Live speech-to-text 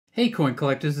Hey coin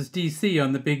collectors, it's DC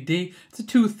on the Big D. It's a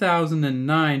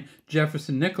 2009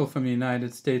 Jefferson nickel from the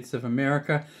United States of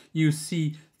America. You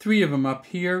see three of them up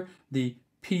here, the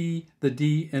P, the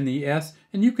D, and the S,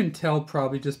 and you can tell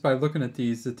probably just by looking at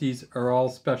these that these are all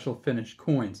special finish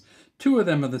coins. Two of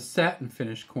them are the satin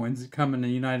finish coins that come in the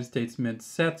United States Mint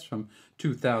sets from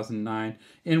 2009,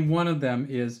 and one of them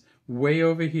is way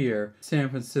over here, San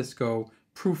Francisco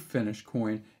proof finish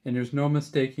coin, and there's no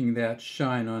mistaking that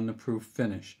shine on the proof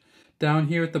finish. Down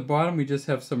here at the bottom we just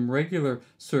have some regular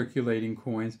circulating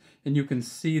coins, and you can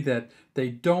see that they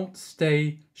don't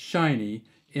stay shiny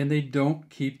and they don't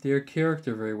keep their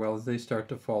character very well as they start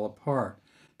to fall apart.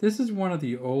 This is one of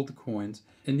the old coins,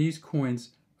 and these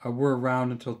coins were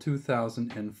around until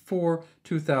 2004.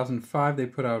 2005 they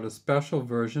put out a special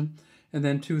version, and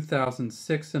then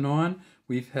 2006 and on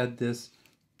we've had this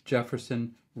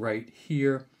Jefferson right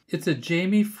here. It's a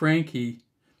Jamie Franke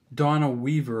Donna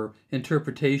Weaver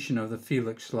interpretation of the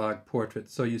Felix Schlag portrait.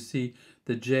 So you see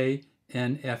the J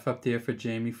and F up there for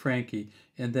Jamie Franke,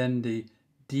 and then the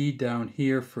D down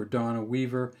here for Donna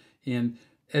Weaver. And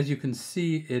as you can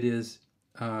see, it is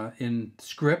in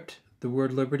script, the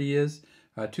word Liberty is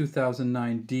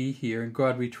 2009 D here, and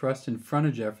God We Trust in front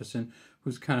of Jefferson,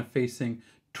 who's kind of facing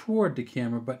toward the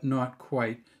camera but not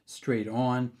quite straight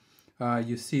on.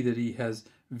 You see that he has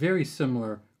very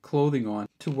similar clothing on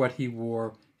to what he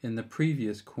wore in the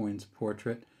previous coin's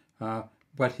portrait,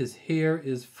 but his hair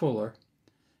is fuller.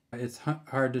 It's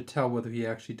hard to tell whether he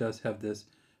actually does have this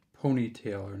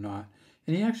ponytail or not.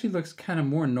 And he actually looks kind of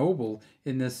more noble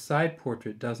in this side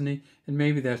portrait, doesn't he? And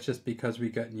maybe that's just because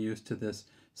we've gotten used to this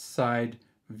side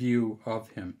view of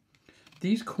him.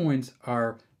 These coins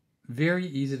are very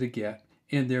easy to get,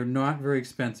 and they're not very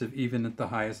expensive even at the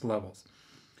highest levels.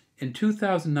 In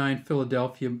 2009,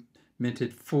 Philadelphia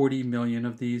minted 40 million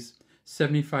of these,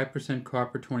 75%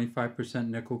 copper, 25%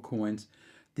 nickel coins.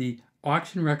 The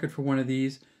auction record for one of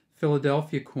these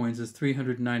Philadelphia coins is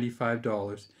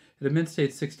 $395. At a Mint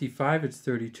State 65, it's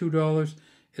 $32.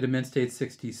 At a Mint State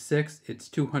 66, it's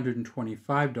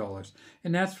 $225.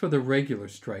 And that's for the regular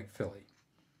strike Philly.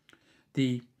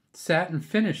 The satin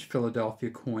finish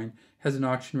Philadelphia coin has an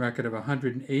auction record of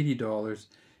 $180,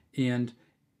 and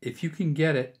if you can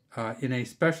get it in a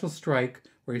special strike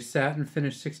where a satin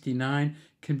finish 69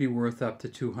 can be worth up to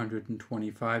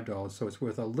 $225. So it's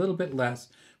worth a little bit less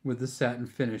with the satin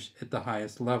finish at the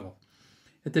highest level.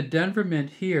 At the Denver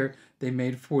Mint here, they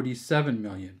made 47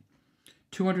 million.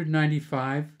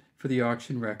 $295 for the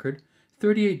auction record,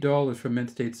 $38 for Mint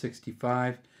State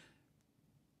 65,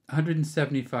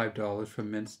 $175 for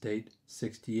Mint State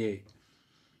 68.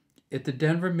 At the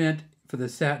Denver Mint for the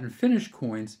satin finish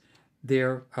coins,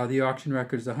 there the auction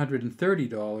record is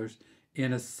 $130,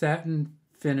 and a satin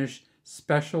finish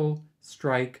special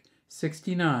strike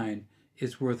 69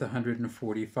 is worth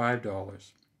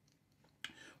 $145.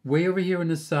 Way over here on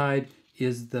the side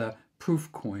is the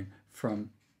proof coin from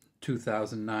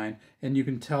 2009, and you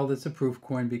can tell that's a proof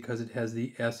coin because it has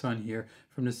the S on here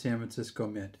from the San Francisco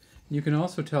Mint. And you can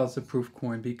also tell it's a proof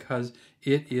coin because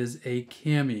it is a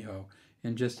cameo,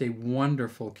 and just a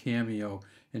wonderful cameo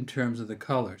in terms of the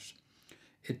colors.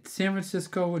 At San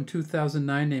Francisco in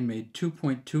 2009, they made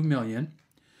 2.2 million.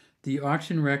 The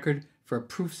auction record for a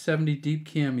Proof 70 Deep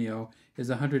Cameo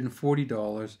is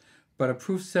 $140, but a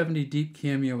Proof 70 Deep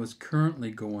Cameo is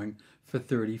currently going for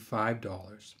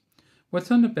 $35. What's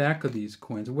on the back of these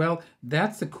coins? Well,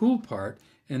 that's the cool part,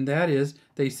 and that is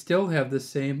they still have the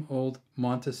same old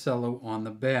Monticello on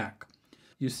the back.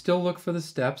 You still look for the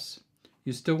steps.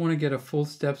 You still want to get a full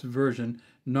steps version,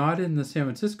 not in the San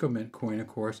Francisco Mint coin, of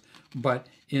course, but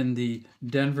in the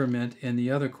Denver Mint and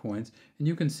the other coins. And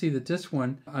you can see that this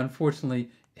one, unfortunately,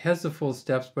 has the full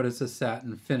steps, but it's a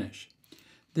satin finish.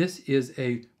 This is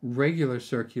a regular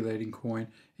circulating coin,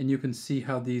 and you can see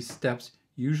how these steps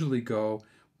usually go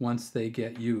once they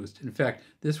get used. In fact,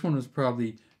 this one was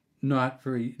probably not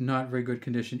very good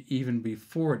condition even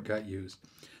before it got used.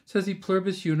 It says the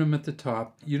Pluribus Unum at the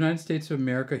top, United States of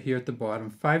America here at the bottom,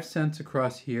 5 cents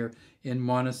across here in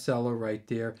Monticello right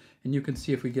there. And you can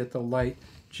see if we get the light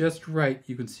just right,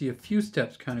 you can see a few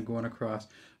steps kind of going across.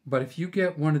 But if you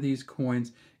get one of these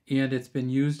coins and it's been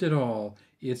used at all,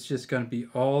 it's just going to be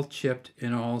all chipped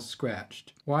and all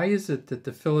scratched. Why is it that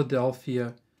the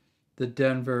Philadelphia, the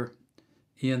Denver,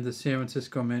 and the San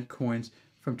Francisco Mint coins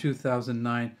from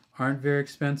 2009 aren't very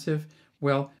expensive?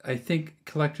 Well, I think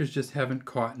collectors just haven't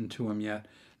caught into them yet.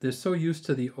 They're so used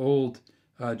to the old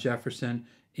Jefferson,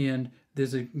 and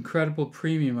there's an incredible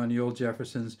premium on the old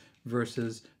Jeffersons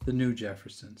versus the new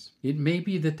Jeffersons. It may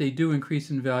be that they do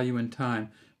increase in value in time,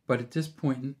 but at this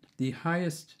point, the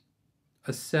highest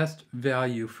assessed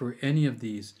value for any of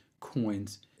these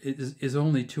coins is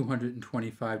only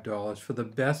 $225 for the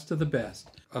best of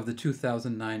the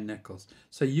 2009 nickels.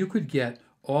 So you could get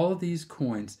all of these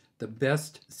coins, the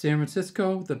best San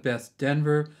Francisco, the best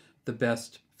Denver, the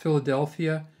best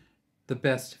Philadelphia, the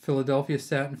best Philadelphia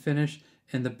satin finish,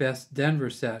 and the best Denver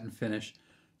satin finish.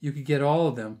 You could get all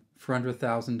of them for under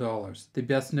 $1,000. The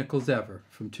best nickels ever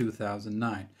from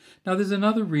 2009. Now there's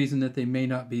another reason that they may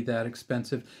not be that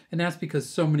expensive, and that's because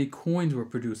so many coins were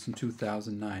produced in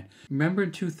 2009. Remember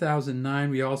in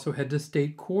 2009 we also had the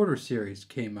state quarter series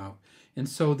came out, and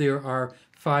so there are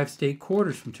 5 state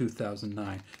quarters from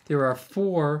 2009. There are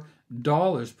 4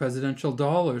 presidential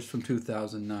dollars from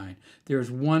 2009. There's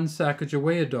 1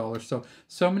 Sacagawea dollar.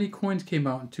 So many coins came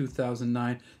out in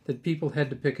 2009 that people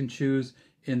had to pick and choose,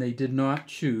 and they did not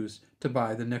choose to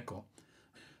buy the nickel.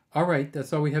 All right,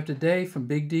 that's all we have today from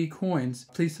Big D Coins.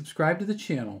 Please subscribe to the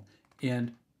channel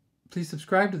and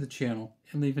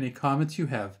leave any comments you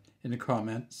have in the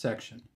comment section.